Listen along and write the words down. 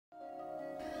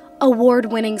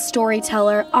Award-winning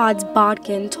storyteller Odds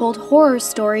Bodkins told horror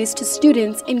stories to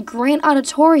students in Grant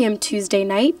Auditorium Tuesday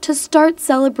night to start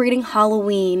celebrating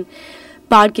Halloween.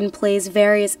 Bodkins plays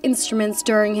various instruments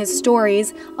during his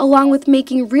stories, along with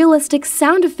making realistic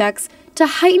sound effects to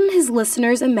heighten his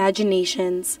listeners'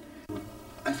 imaginations.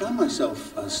 I found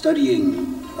myself studying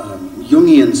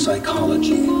Jungian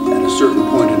psychology at a certain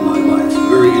point in my life,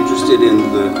 very interested in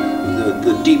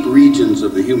the deep regions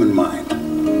of the human mind,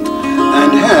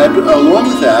 and had, along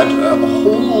with that, a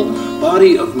whole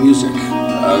body of music,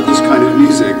 this kind of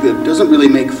music that doesn't really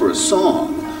make for a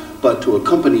song, but to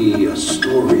accompany a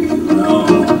story,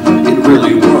 it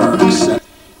really works.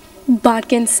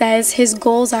 Bodkins says his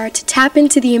goals are to tap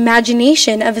into the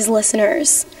imagination of his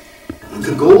listeners.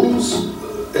 The goals,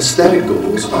 aesthetic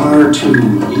goals, are to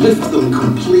lift them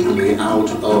completely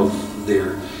out of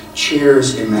their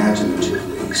chairs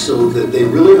imaginatively, so that they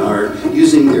really are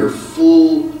using their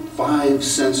full five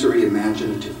sensory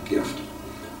imaginative gift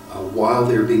while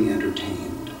they're being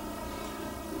entertained.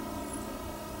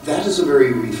 That is a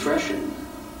very refreshing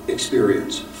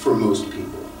experience for most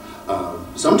people.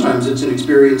 Sometimes it's an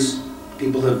experience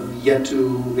people have yet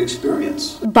to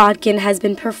experience. Bodkins has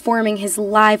been performing his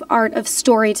live art of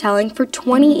storytelling for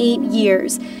 28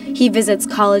 years. He visits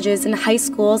colleges and high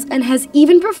schools and has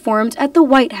even performed at the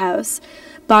White House.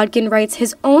 Bodkins writes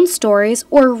his own stories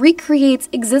or recreates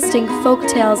existing folk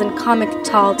tales and comic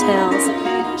tall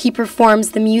tales. He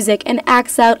performs the music and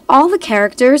acts out all the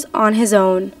characters on his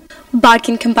own.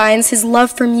 Bodkins combines his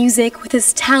love for music with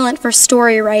his talent for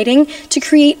story writing to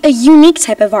create a unique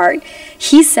type of art.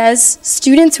 He says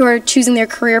students who are choosing their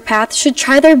career path should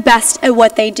try their best at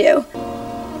what they do.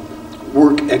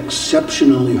 Work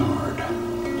exceptionally hard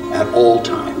at all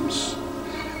times.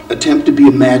 Attempt to be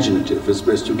imaginative as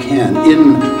best you can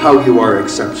in how you are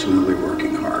exceptionally working.